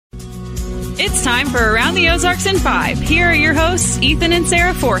It's time for Around the Ozarks in 5. Here are your hosts, Ethan and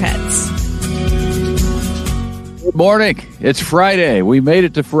Sarah Foreheads. Good morning. It's Friday. We made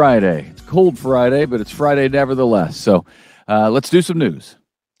it to Friday. It's cold Friday, but it's Friday nevertheless. So let's do some news.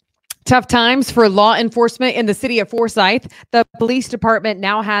 Tough times for law enforcement in the city of Forsyth. The police department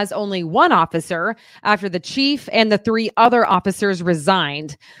now has only one officer after the chief and the three other officers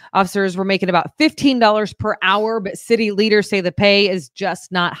resigned. Officers were making about $15 per hour, but city leaders say the pay is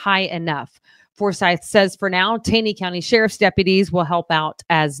just not high enough. Forsyth says for now, Taney County Sheriff's deputies will help out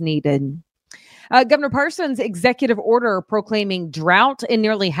as needed. Governor Parsons' executive order proclaiming drought in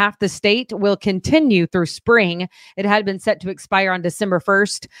nearly half the state will continue through spring. It had been set to expire on December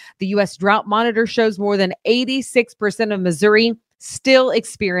 1st. The U.S. Drought Monitor shows more than 86% of Missouri still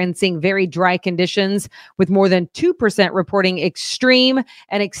experiencing very dry conditions, with more than 2% reporting extreme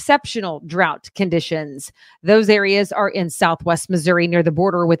and exceptional drought conditions. Those areas are in southwest Missouri near the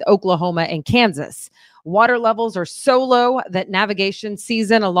border with Oklahoma and Kansas. Water levels are so low that navigation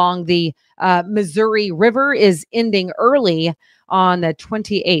season along the Missouri River is ending early on the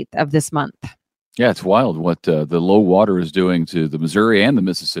 28th of this month. Yeah, it's wild what the low water is doing to the Missouri and the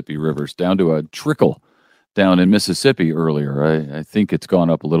Mississippi rivers, down to a trickle down in Mississippi earlier. I think it's gone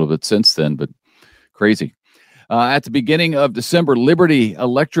up a little bit since then, but crazy. At the beginning of December, Liberty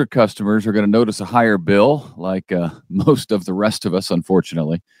Electric customers are going to notice a higher bill, like most of the rest of us,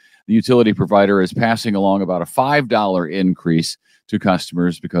 unfortunately. The utility provider is passing along about a $5 increase to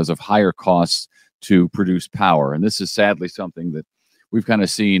customers because of higher costs to produce power. And this is sadly something that we've kind of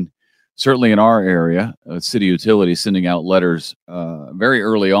seen, certainly in our area, city utilities sending out letters very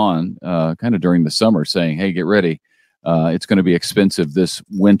early on, kind of during the summer, saying, hey, get ready. It's going to be expensive this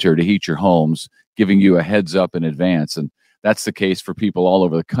winter to heat your homes, giving you a heads up in advance. And that's the case for people all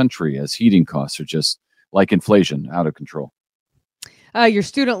over the country, as heating costs are just, like inflation, out of control. Your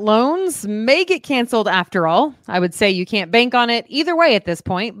student loans may get canceled after all. I would say you can't bank on it either way at this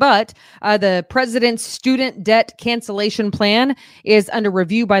point, but the president's student debt cancellation plan is under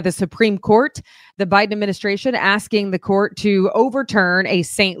review by the Supreme Court. The Biden administration asking the court to overturn a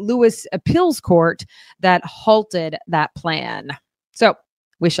St. Louis appeals court that halted that plan. So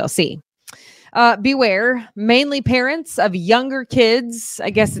we shall see. Beware, mainly parents of younger kids. I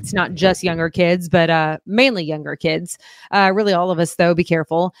guess it's not just younger kids, but mainly younger kids. Really all of us, though, be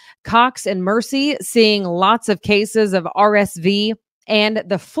careful. Cox and Mercy seeing lots of cases of RSV and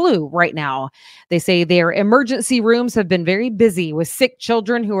the flu right now. They say their emergency rooms have been very busy with sick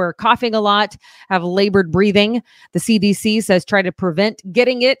children who are coughing a lot, have labored breathing. The CDC says try to prevent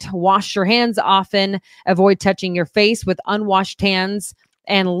getting it. Wash your hands often. Avoid touching your face with unwashed hands.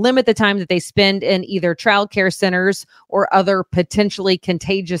 And limit the time that they spend in either child care centers or other potentially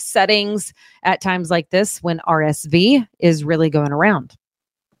contagious settings at times like this when RSV is really going around.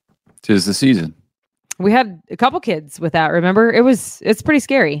 'Tis the season. We had a couple kids with that, remember? It's pretty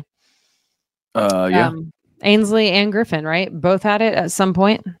scary. Yeah. Ainsley and Griffin, right? Both had it at some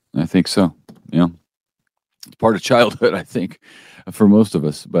point. I think so. Yeah. It's part of childhood, I think, for most of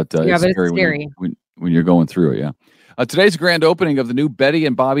us. But it's scary when you're going through it, yeah. Today's grand opening of the new Betty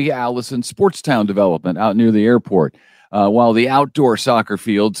and Bobby Allison Sportstown development out near the airport. While the outdoor soccer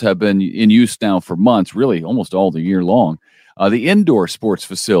fields have been in use now for months, really almost all the year long, the indoor sports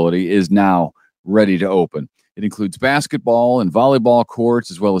facility is now ready to open. It includes basketball and volleyball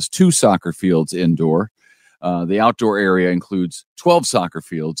courts, as well as 2 soccer fields indoor. The outdoor area includes 12 soccer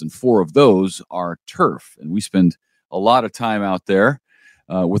fields, and 4 of those are turf. And we spend a lot of time out there.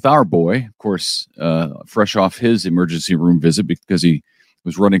 With our boy, of course, fresh off his emergency room visit because he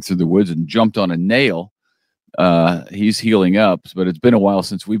was running through the woods and jumped on a nail. He's healing up, but it's been a while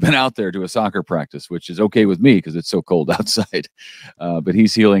since we've been out there to a soccer practice, which is okay with me because it's so cold outside. But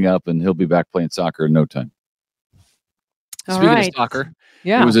he's healing up, and he'll be back playing soccer in no time. Speaking of soccer,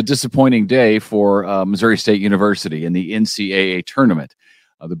 it was a disappointing day for Missouri State University in the NCAA tournament.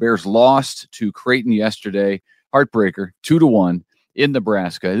 The Bears lost to Creighton yesterday. Heartbreaker, 2-1. In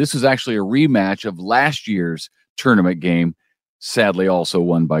Nebraska. This was actually a rematch of last year's tournament game, sadly also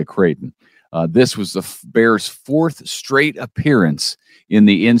won by Creighton. This was the Bears' 4th straight appearance in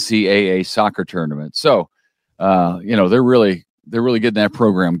the NCAA soccer tournament. So, they're really getting that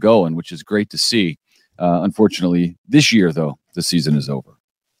program going, which is great to see. Unfortunately, this year, though, the season is over.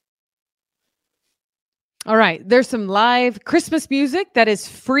 All right. There's some live Christmas music that is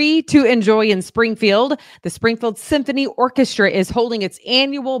free to enjoy in Springfield. The Springfield Symphony Orchestra is holding its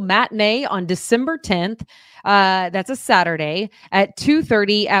annual matinee on December 10th. That's a Saturday at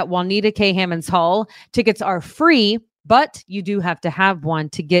 2:30 at Juanita K. Hammonds Hall. Tickets are free but you do have to have one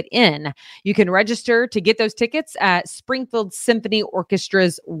to get in. You can register to get those tickets at Springfield Symphony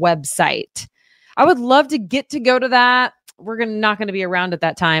Orchestra's website. I would love to get to go to that. We're not going to be around at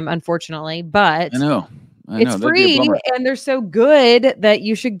that time, unfortunately, but I know. It's free and they're so good that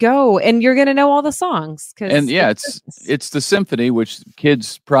you should go, and you're going to know all the songs. And yeah, it's the symphony, which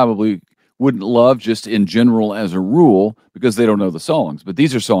kids probably wouldn't love just in general as a rule because they don't know the songs. But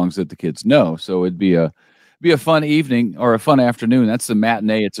these are songs that the kids know, so it'd be a fun evening or a fun afternoon. That's the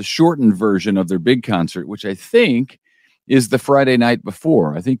matinee. It's a shortened version of their big concert, which I think is the Friday night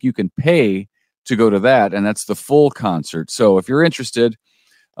before. I think you can pay to go to that, and that's the full concert. So if you're interested,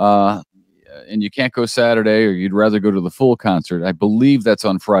 and you can't go Saturday, or you'd rather go to the full concert, I believe that's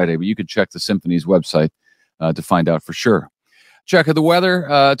on Friday, but you could check the Symphony's website to find out for sure. Check of the weather.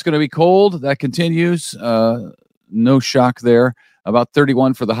 It's going to be cold. That continues. No shock there. About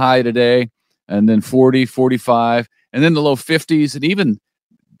 31 for the high today, and then 40, 45, and then the low 50s, and even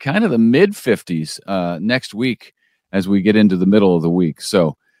kind of the mid 50s next week as we get into the middle of the week.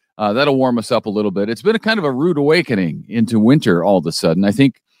 So that'll warm us up a little bit. It's been a kind of a rude awakening into winter all of a sudden. I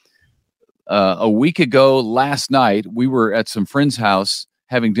think a week ago last night, we were at some friend's house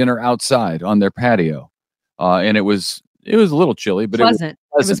having dinner outside on their patio. And it was a little chilly, but pleasant.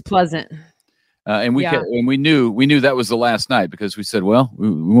 It was pleasant. And we knew that was the last night because we said, well, we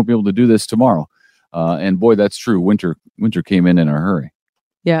won't be able to do this tomorrow. And boy, that's true. Winter came in a hurry.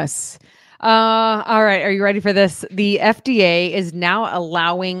 Yes. All right. Are you ready for this? The FDA is now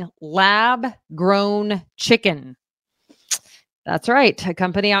allowing lab-grown chicken. That's right. A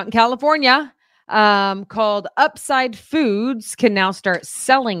company out in California called Upside Foods can now start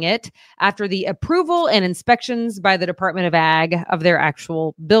selling it after the approval and inspections by the Department of Ag of their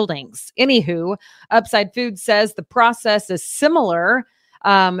actual buildings. Anywho, Upside Foods says the process is similar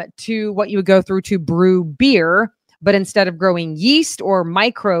to what you would go through to brew beer, but instead of growing yeast or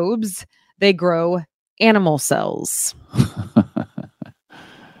microbes, they grow animal cells.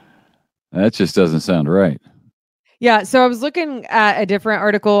 That just doesn't sound right. Yeah, so I was looking at a different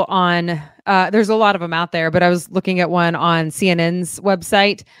article on, there's a lot of them out there, but I was looking at one on CNN's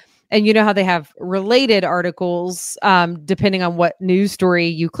website. And you know how they have related articles depending on what news story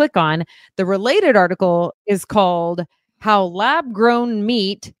you click on. The related article is called How Lab-Grown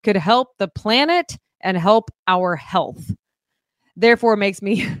Meat Could Help the Planet and Help Our Health. Therefore, it makes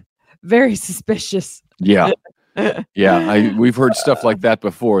me very suspicious. Yeah. Yeah, we've heard stuff like that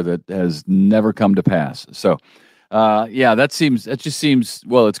before that has never come to pass. So, that just seems,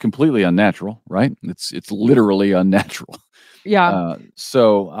 well, it's completely unnatural, right? It's literally unnatural. Yeah.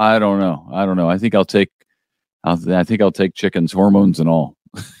 So I don't know. I think I'll take chicken's hormones and all.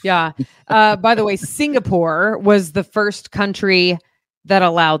 Yeah. By the way, Singapore was the first country that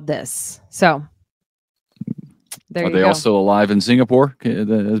allowed this. So there you go. Are they also alive in Singapore,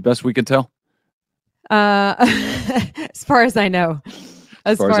 as best we can tell? As far as I know.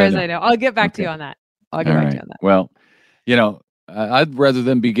 As far as I know. I'll get back to you on that. Well, I'd rather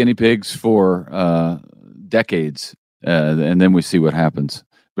them be guinea pigs for decades, and then we see what happens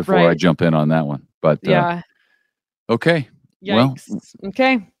before I jump in on that one. But okay. Yikes. Well,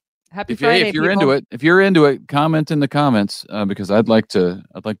 okay. Happy Friday, if you're into it, comment in the comments because I'd like to.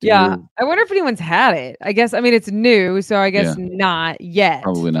 Yeah, I wonder if anyone's had it. I guess it's new, so I guess not yet.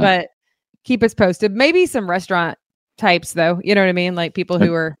 Probably not. But keep us posted. Maybe some restaurant types, though. You know what I mean? Like people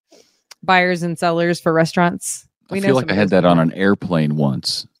who are buyers and sellers for restaurants. I feel like I had that on an airplane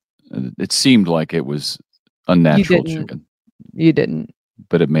once. It seemed like it was unnatural chicken. You didn't.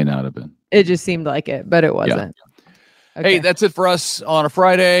 But it may not have been. It just seemed like it, but it wasn't. Yeah. Okay. Hey, that's it for us on a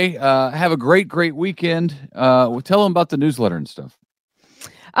Friday. Have a great weekend. We'll tell them about the newsletter and stuff.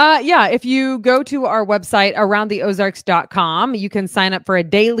 If you go to our website, aroundtheozarks.com, you can sign up for a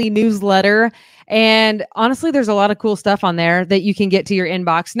daily newsletter. And honestly, there's a lot of cool stuff on there that you can get to your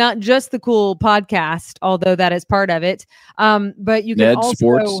inbox. Not just the cool podcast, although that is part of it. But you can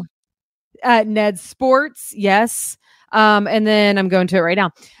also Ned Sports, yes. And then I'm going to it right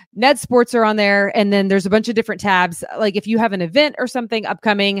now. Ned Sports are on there, and then there's a bunch of different tabs. Like if you have an event or something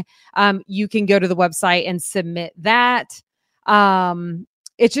upcoming, you can go to the website and submit that.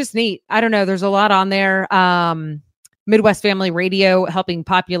 It's just neat. I don't know. There's a lot on there. Midwest Family Radio helping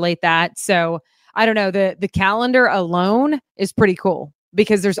populate that. So I don't know. The calendar alone is pretty cool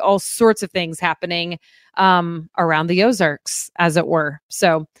because there's all sorts of things happening around the Ozarks, as it were.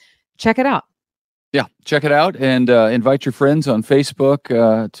 So check it out. Yeah, check it out and invite your friends on Facebook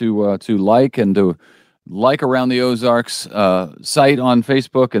to like Around the Ozarks site on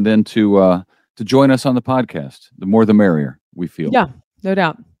Facebook, and then to join us on the podcast. The more the merrier, we feel. Yeah, no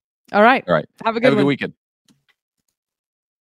doubt. All right. Have a good weekend.